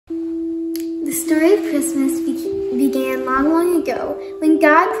The story of Christmas began long ago when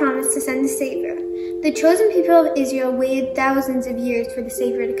God promised to send a Savior. The chosen people of Israel waited thousands of years for the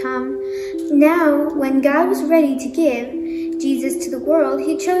Savior to come. Now, when God was ready to give Jesus to the world,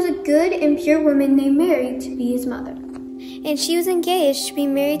 he chose a good and pure woman named Mary to be his mother. And she was engaged to be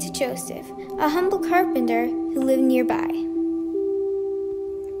married to Joseph, a humble carpenter who lived nearby.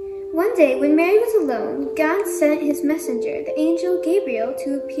 One day, when Mary was alone, God sent his messenger, the angel Gabriel,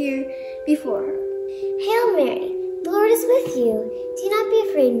 to appear before her. Hail Mary, the Lord is with you. Do not be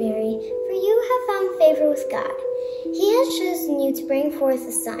afraid, Mary, for you have found favor with God. He has chosen you to bring forth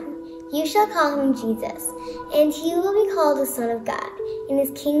a son. You shall call him Jesus, and he will be called the Son of God, and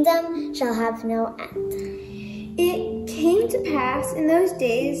his kingdom shall have no end. It came to pass in those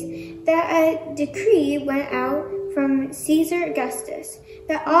days that a decree went out from Caesar Augustus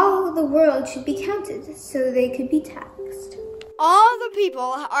that all the world should be counted so they could be taxed. All the people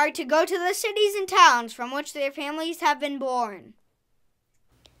are to go to the cities and towns from which their families have been born.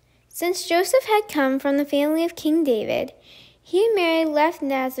 Since Joseph had come from the family of King David, he and Mary left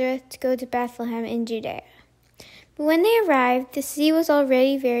Nazareth to go to Bethlehem in Judea. But when they arrived, the city was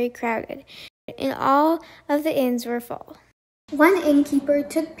already very crowded, and all of the inns were full. One innkeeper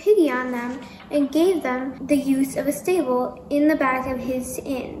took pity on them and gave them the use of a stable in the back of his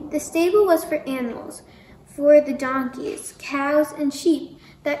inn. The stable was for animals, for the donkeys, cows, and sheep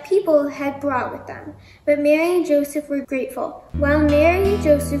that people had brought with them. But Mary and Joseph were grateful. While Mary and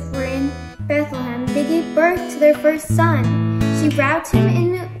Joseph were in Bethlehem, they gave birth to their first son. She wrapped him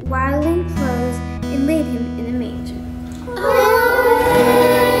in swaddling clothes and laid him in a manger.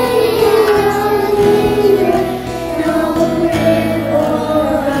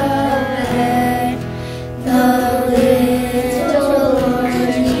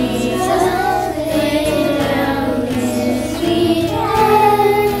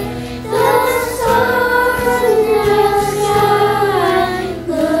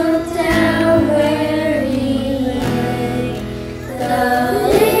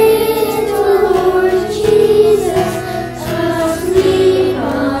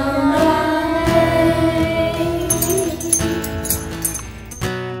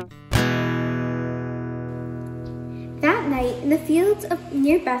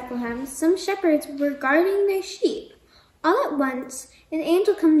 Near Bethlehem, some shepherds were guarding their sheep. All at once, an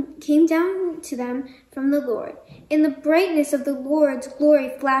angel came down to them from the Lord, and the brightness of the Lord's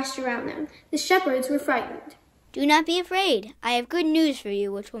glory flashed around them. The shepherds were frightened. Do not be afraid. I have good news for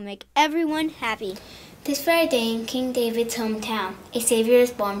you, which will make everyone happy. This very day in King David's hometown, a Savior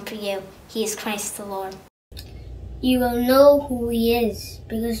is born for you. He is Christ the Lord. You will know who he is,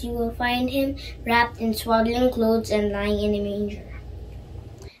 because you will find him wrapped in swaddling clothes and lying in a manger.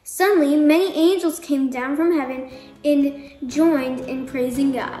 Suddenly, many angels came down from heaven and joined in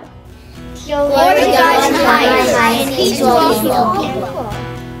praising God. Glory to God in the highest, and peace to all people.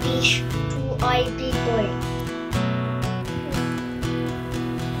 Peace to all people.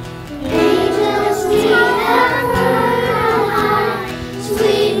 Angels we have heard on high,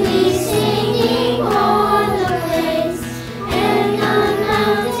 sweetly singing o'er the plains, and the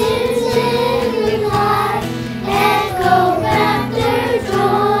mountains in reply echo back their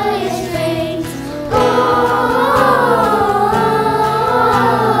joyous strains.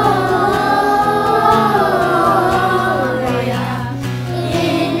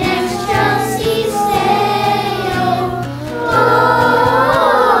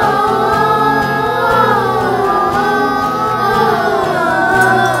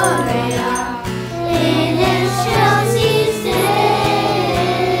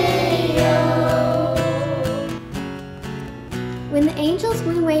 When the angels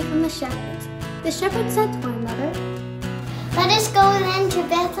went away from the shepherds said to one another, Let us go then to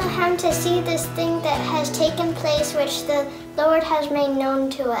Bethlehem to see this thing that has taken place, which the Lord has made known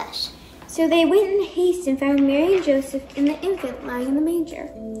to us. So they went in haste and found Mary and Joseph and the infant lying in the manger.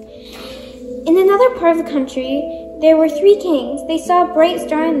 In another part of the country, there were 3 kings. They saw a bright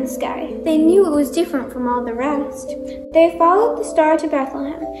star in the sky. They knew it was different from all the rest. They followed the star to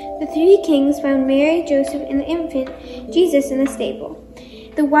Bethlehem. The 3 kings found Mary, Joseph, and the infant Jesus in the stable.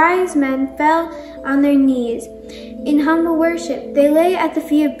 The wise men fell on their knees in humble worship. They lay at the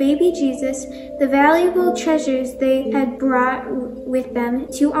feet of baby Jesus the valuable treasures they had brought with them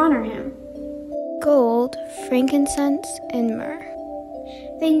to honor him: gold, frankincense, and myrrh.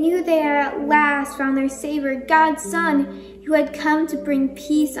 They knew they had at last found their Savior, God's Son, who had come to bring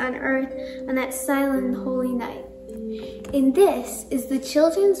peace on earth on that silent and holy night. And this is the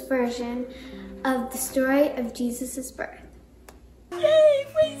children's version of the story of Jesus' birth. Yay!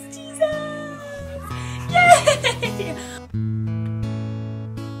 Praise Jesus! Yay!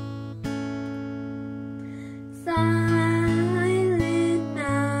 Silent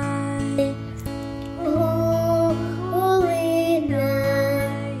night, holy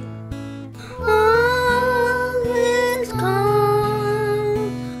night, all is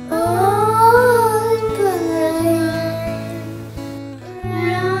calm, all is bright.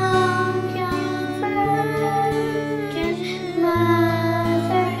 round young virgin,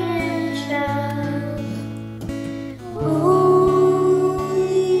 mother and child. Holy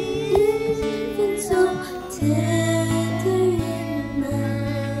infant, so tender in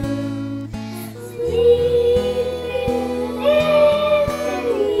mind, sleep in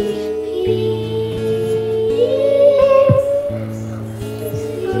heavenly peace.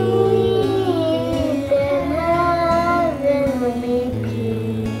 Sleep in heavenly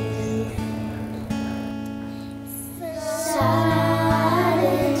peace.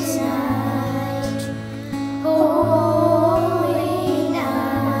 Silent night, holy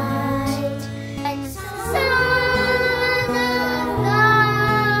night, Son of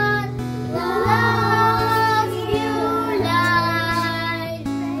God, love you light,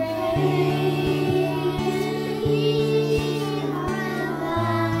 praise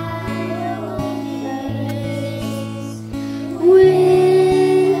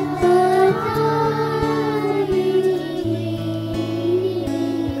with the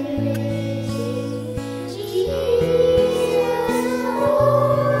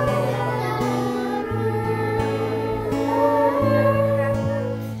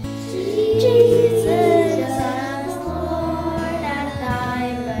Jesus, Lord, at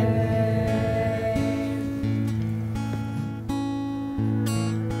thy birth.